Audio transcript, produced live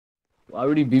I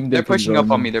already beamed They're pushing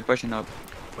up on me. They're pushing up.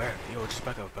 Where? Yo, just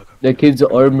back up, back up. That kid's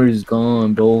armor is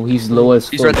gone, bro. He's low as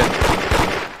fuck. He's right there.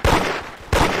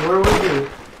 Where was it?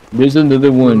 There's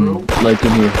another one, like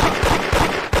in here.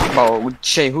 Bro,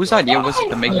 Shay, whose idea was it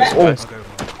to make this quest?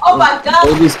 Oh my god!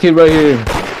 Oh, this kid right here.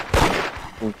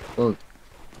 Oh, fuck.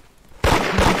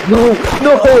 No,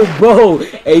 bro.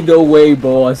 Ain't no way,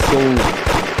 bro. I sold.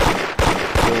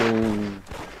 Oh.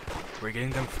 We're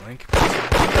getting them flank.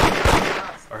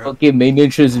 Okay, main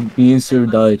entrance being sir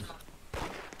died.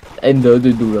 And the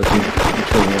other dude, I think.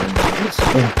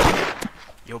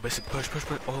 Yo, basic, push.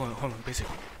 Oh, hold on, basic.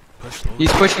 Push slowly.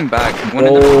 He's pushing back.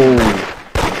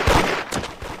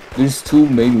 There's two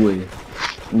main way.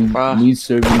 We need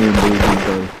serving their main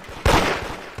way.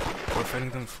 We're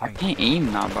fighting them flank. I can't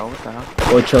aim now, bro. What the hell?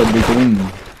 Watch out, they're going.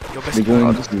 Yo, basic,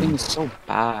 Oh, this thing is so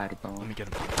bad, bro. Let me get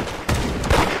him.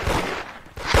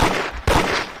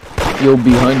 Yo,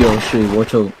 behind y'all, shit.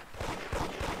 Watch out.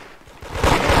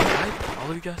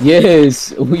 All of you guys?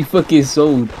 Yes, we fucking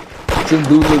sold. Some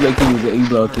dude looked like he was an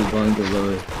A-block kid behind the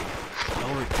lower.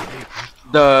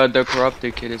 The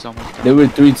corrupted kid is almost done. They were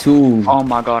 3-2. Oh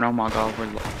my god,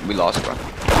 we lost, bro. Oh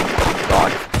my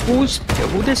god.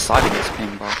 Who decided this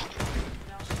thing, bro?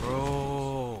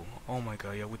 Bro, oh my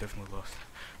god, yeah, we definitely lost.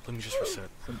 Let me just reset.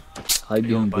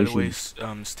 Yo, by the way,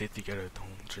 stay together,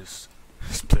 don't just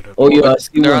split up. Oh yeah, I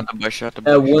see They're one. at the bush,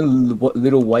 One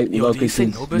little white Yo, did you say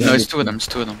no bushes? No, it's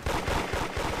two of them,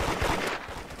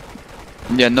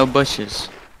 Yeah, no bushes.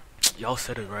 Y'all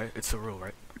said it, right? It's a rule,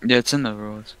 right? Yeah, it's in the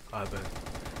rules. I bet.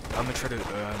 I'm gonna try to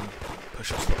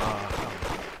push up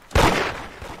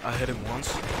I hit him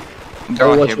once. They're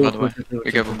all here, by the way.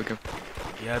 Be careful.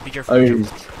 Yeah, be careful.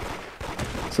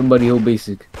 Somebody hold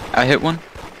basic. I hit one.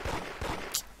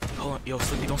 Hold on, yo,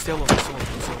 Slippy, don't stay alone,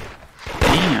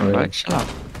 Damn, bro, chill out.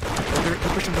 They're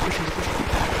pushing.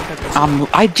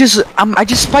 I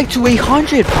just spiked to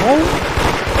 800, bro.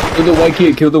 Kill the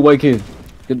white kid.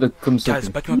 Get the guys,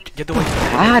 back him up, get the white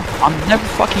kid. Dad, I'm never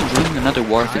fucking doing another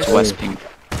war if it's West Pink.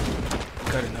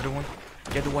 Got another one.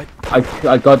 Get the white.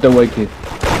 I got the white kid.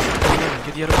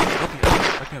 Get the other one. Help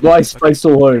me. Why I spiked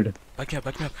so hard? Back me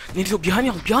up. Need to go behind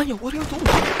you. What are you doing?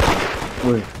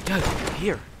 Where? Guys,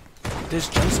 here. There's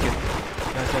jump skid.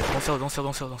 Guys, don't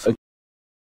sell.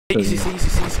 Easy.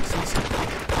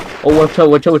 Oh, watch out.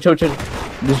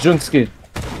 There's junk skid.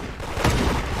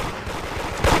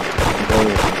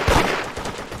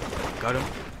 Got him.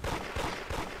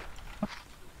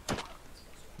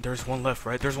 There's one left,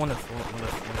 right? There's one left.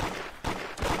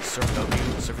 Serve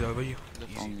W.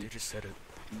 Easy, they just said it.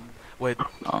 Wait,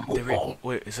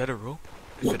 wait, is that a rule?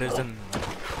 If it is, then...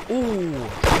 Ooh!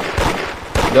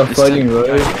 They're fighting,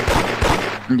 right?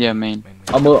 Yeah, main.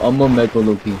 I'm a mega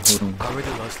low-key, hold on. I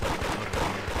already lost, like,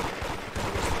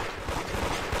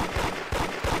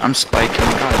 I'm spiking,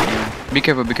 god damn. Be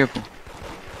careful. Back me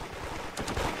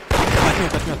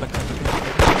up.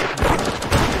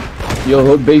 Yo,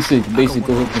 hold basic, go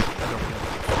hold me.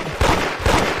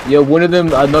 Yeah, one of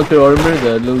them, I knocked their armor,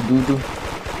 that little doo-doo.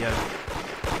 Yeah.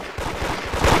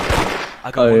 I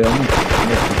got one.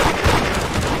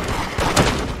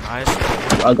 Nice.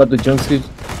 I got the junk skid.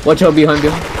 Watch out behind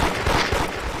him.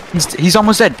 He's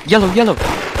almost dead. Yellow.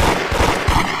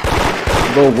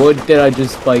 Bro, what did I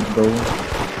just spike, bro?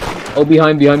 Oh,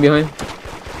 behind. Did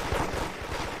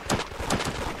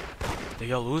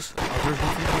y'all lose?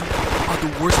 Oh, the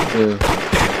worst one. Yeah.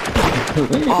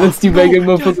 Let's teabag him,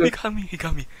 motherfucker. He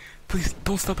got me. Please,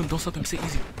 don't stop him. Stay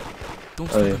easy. Don't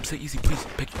stop him. Stay easy, please.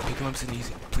 Pick him up, stay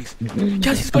easy, please.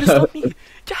 Yes, he's gonna stop me.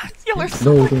 Yes, y'all are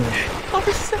so.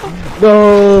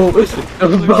 No,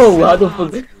 bro. How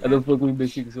the fuck we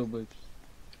missing so much?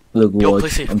 Look, yo, watch.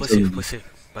 Play safe.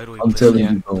 By the way, I'm telling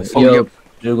you, bro. Oh, yep.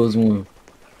 There goes one.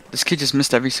 This kid just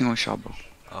missed every single shot, bro.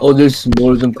 Oh, there's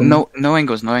more of them coming. No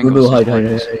angles. No, hide.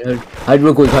 Hide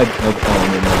real quick, hide. Oh,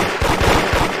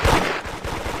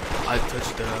 I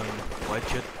touched the white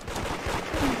kid.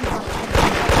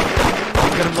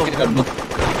 Get him low.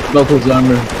 Buckle's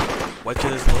armor. White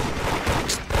kid is low.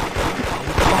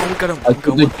 Oh, we got him. I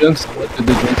took the junks.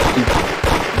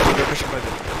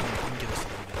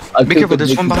 Be careful,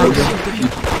 there's one behind us.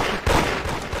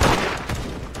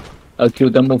 I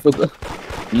killed that motherfucker.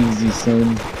 Easy,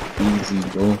 son. Easy,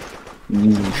 bro.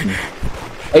 Easy, son.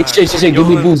 Hey, shit, give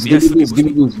me boost.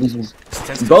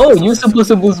 Bro, you supposed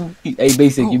to boost. Hey,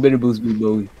 basic, you better boost me,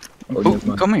 bro.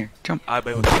 Oh, come here, jump. Let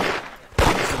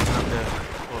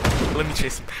me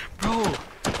chase him. Bro,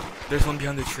 there's one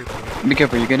behind the tree, bro. Be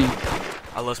careful, you're getting.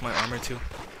 I lost my armor too.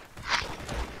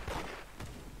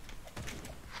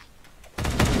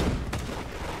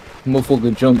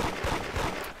 Motherfucker, jump.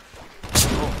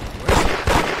 Oh, where is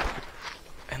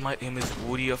he? And And my aim is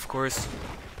Woody, of course.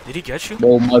 Did he get you?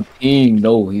 Oh, my ping.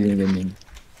 No, he didn't get me.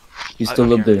 He's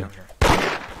still up there.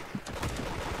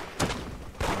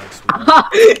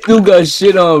 Dude got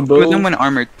shit on, bro. Two of them went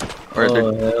armored. Or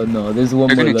Oh, hell no. There's one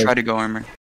they're more gonna left. try to go armor.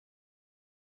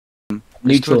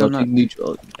 Neutral, I think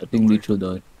neutral. I think neutral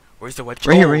died. Where's the white kid?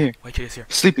 Right here, right here. White kid is here.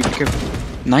 Sleepy, be careful.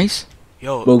 Nice.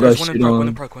 Yo, Bro, there's got one in shit park, on. one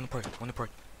in park, one in park, one in park.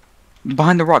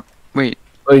 Behind the rock. Wait.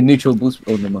 Wait, neutral boost.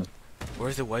 Oh, never mind.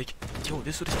 Where's the white kid? Yo,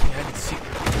 this is what this thing hide and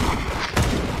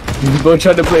seek. Bro,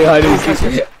 trying to play hide and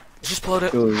seek. Just pull it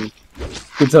up. Yo,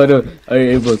 Katana.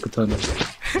 Alright, bro, Katana.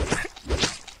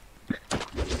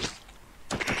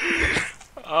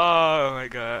 Oh my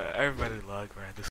god, everybody log, man. This